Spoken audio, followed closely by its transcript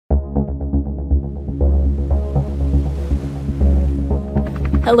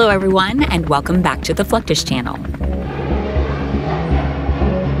Hello everyone, and welcome back to the Fluctus Channel.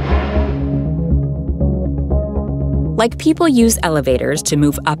 Like people use elevators to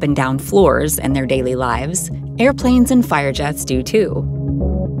move up and down floors in their daily lives, airplanes and fire jets do too.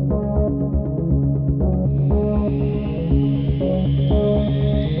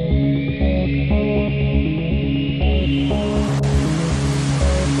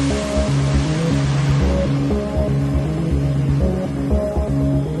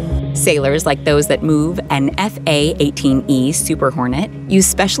 Sailors like those that move an FA-18E Super Hornet use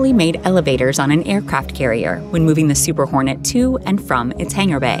specially made elevators on an aircraft carrier when moving the Super Hornet to and from its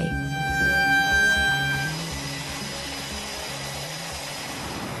hangar bay.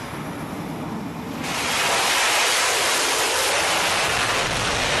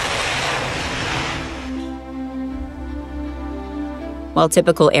 While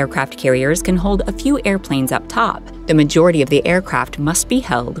typical aircraft carriers can hold a few airplanes up top, the majority of the aircraft must be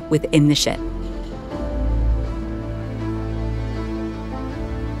held within the ship.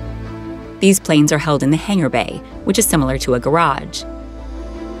 These planes are held in the hangar bay, which is similar to a garage.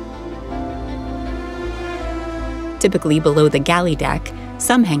 Typically below the galley deck,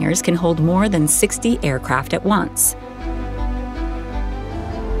 some hangars can hold more than 60 aircraft at once.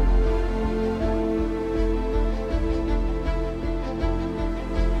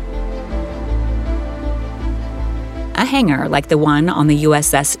 A hangar like the one on the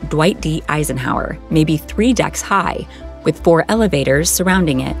USS Dwight D. Eisenhower may be 3 decks high, with 4 elevators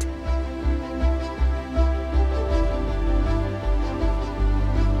surrounding it.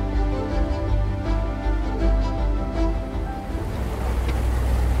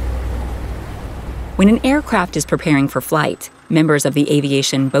 When an aircraft is preparing for flight, members of the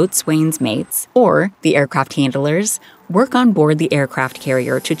aviation boatswain's mates, or the aircraft handlers, work on board the aircraft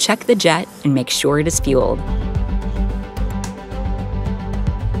carrier to check the jet and make sure it is fueled.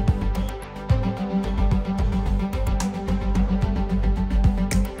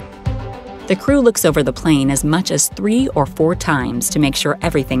 The crew looks over the plane as much as 3 or 4 times to make sure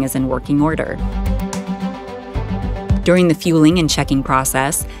everything is in working order. During the fueling and checking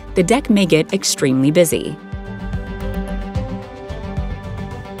process, the deck may get extremely busy.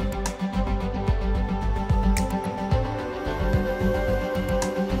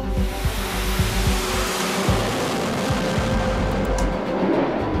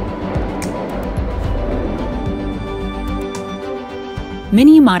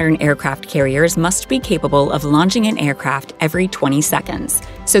 Many modern aircraft carriers must be capable of launching an aircraft every 20 seconds,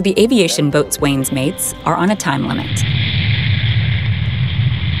 so the aviation boatswain's mates are on a time limit.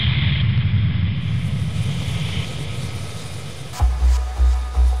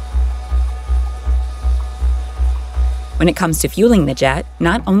 When it comes to fueling the jet,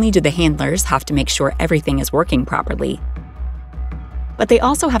 not only do the handlers have to make sure everything is working properly, but they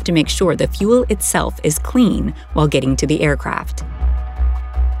also have to make sure the fuel itself is clean while getting to the aircraft.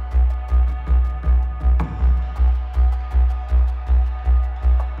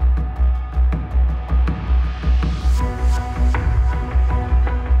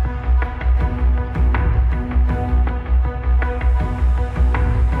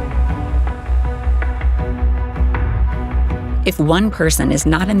 If one person is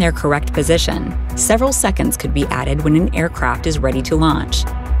not in their correct position, several seconds could be added when an aircraft is ready to launch.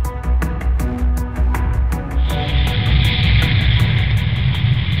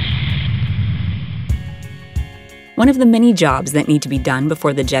 One of the many jobs that need to be done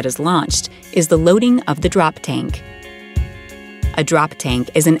before the jet is launched is the loading of the drop tank. A drop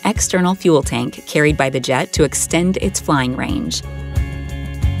tank is an external fuel tank carried by the jet to extend its flying range.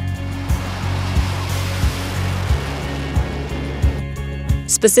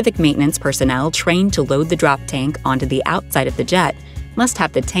 Specific maintenance personnel trained to load the drop tank onto the outside of the jet must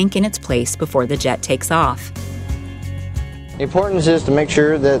have the tank in its place before the jet takes off. The importance is to make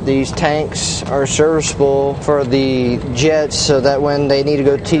sure that these tanks are serviceable for the jets so that when they need to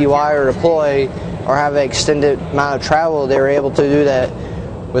go TDY or deploy or have an extended amount of travel, they're able to do that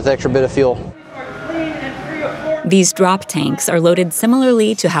with extra bit of fuel. These drop tanks are loaded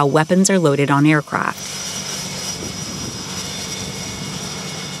similarly to how weapons are loaded on aircraft.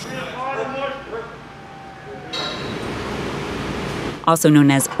 Also known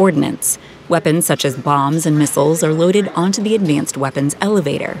as ordnance, weapons such as bombs and missiles are loaded onto the advanced weapons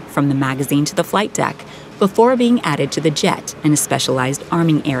elevator from the magazine to the flight deck before being added to the jet in a specialized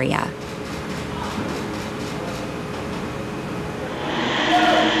arming area.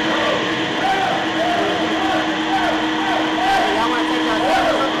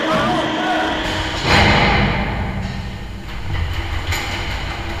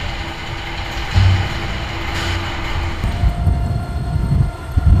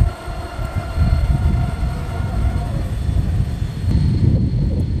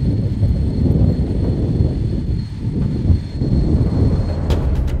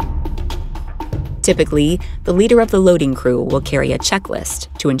 Typically, the leader of the loading crew will carry a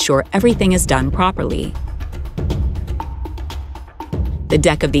checklist to ensure everything is done properly. The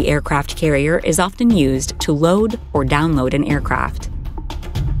deck of the aircraft carrier is often used to load or download an aircraft.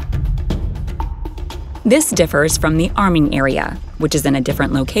 This differs from the arming area, which is in a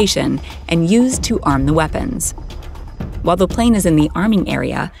different location and used to arm the weapons. While the plane is in the arming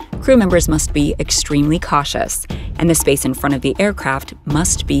area, crew members must be extremely cautious, and the space in front of the aircraft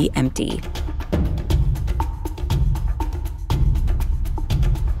must be empty.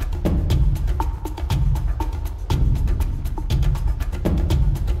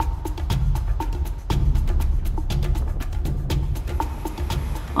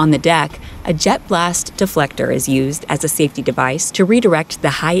 On the deck, a jet blast deflector is used as a safety device to redirect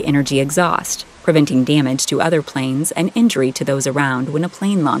the high-energy exhaust, preventing damage to other planes and injury to those around when a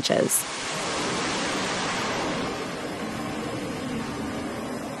plane launches.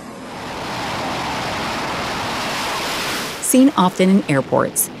 Seen often in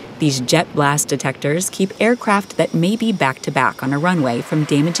airports, these jet blast detectors keep aircraft that may be back-to-back on a runway from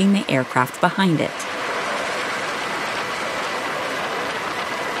damaging the aircraft behind it.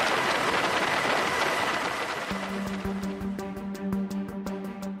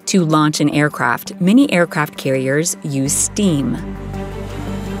 To launch an aircraft, many aircraft carriers use steam.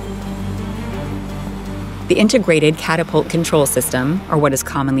 The Integrated Catapult Control System, or what is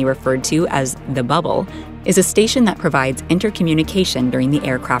commonly referred to as the bubble, is a station that provides intercommunication during the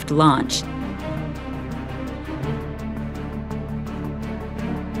aircraft launch.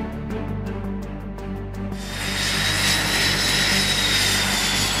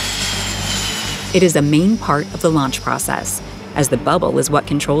 It is a main part of the launch process, as the bubble is what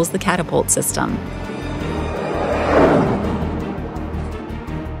controls the catapult system.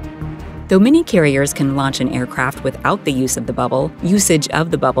 Though many carriers can launch an aircraft without the use of the bubble, usage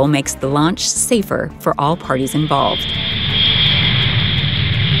of the bubble makes the launch safer for all parties involved.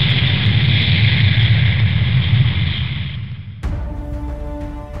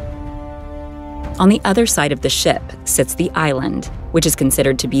 On the other side of the ship sits the island, which is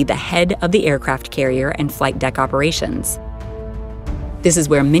considered to be the head of the aircraft carrier and flight deck operations. This is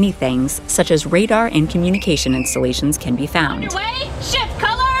where many things, such as radar and communication installations, can be found. Underway, ship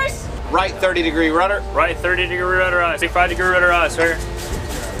colors! Right 30-degree rudder. Right 30-degree rudder, 65-degree rudder, sir.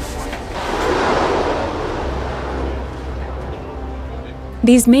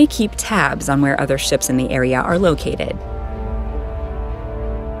 These may keep tabs on where other ships in the area are located.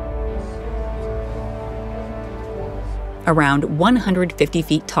 Around 150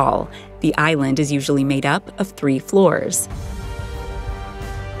 feet tall, the island is usually made up of 3 floors.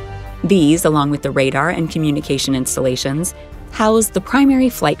 These, along with the radar and communication installations, house the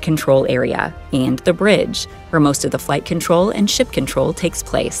primary flight control area and the bridge, where most of the flight control and ship control takes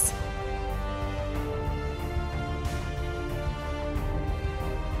place.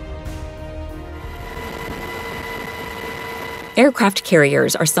 Aircraft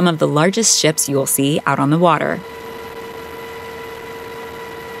carriers are some of the largest ships you will see out on the water.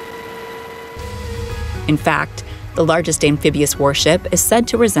 In fact, the largest amphibious warship is said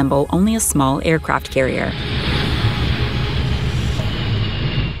to resemble only a small aircraft carrier.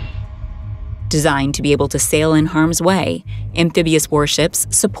 Designed to be able to sail in harm's way, amphibious warships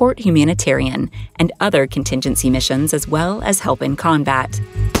support humanitarian and other contingency missions as well as help in combat.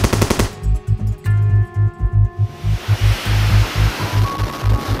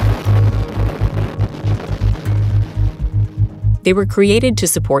 They were created to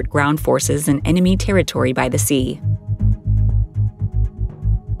support ground forces in enemy territory by the sea.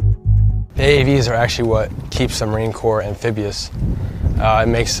 The AAVs are actually what keeps the Marine Corps amphibious.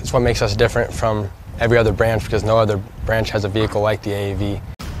 It's what makes us different from every other branch because no other branch has a vehicle like the AAV.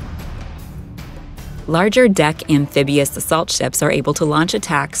 Larger deck amphibious assault ships are able to launch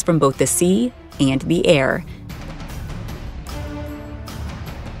attacks from both the sea and the air.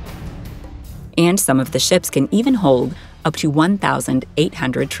 And some of the ships can even hold up to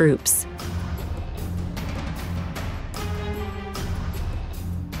 1,800 troops.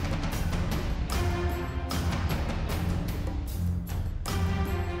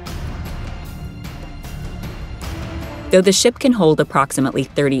 Though the ship can hold approximately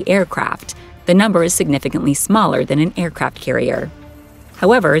 30 aircraft, the number is significantly smaller than an aircraft carrier.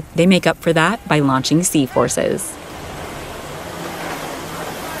 However, they make up for that by launching sea forces.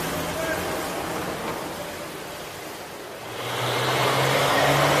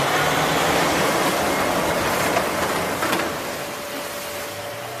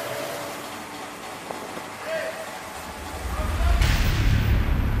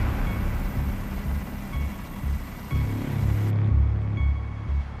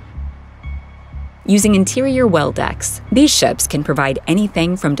 Using interior well decks, these ships can provide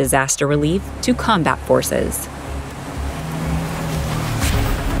anything from disaster relief to combat forces.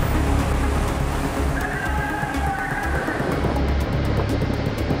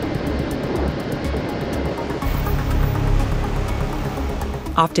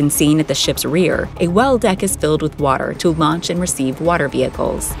 Often seen at the ship's rear, a well deck is filled with water to launch and receive water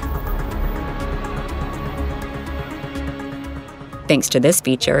vehicles. Thanks to this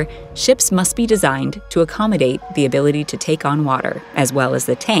feature, ships must be designed to accommodate the ability to take on water, as well as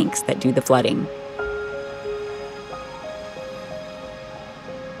the tanks that do the flooding.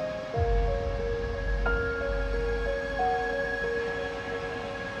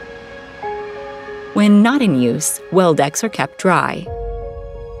 When not in use, well decks are kept dry.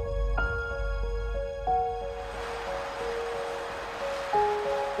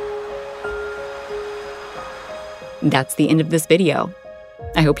 That's the end of this video.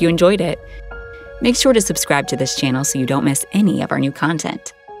 I hope you enjoyed it. Make sure to subscribe to this channel so you don't miss any of our new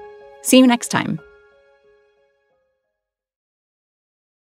content. See you next time.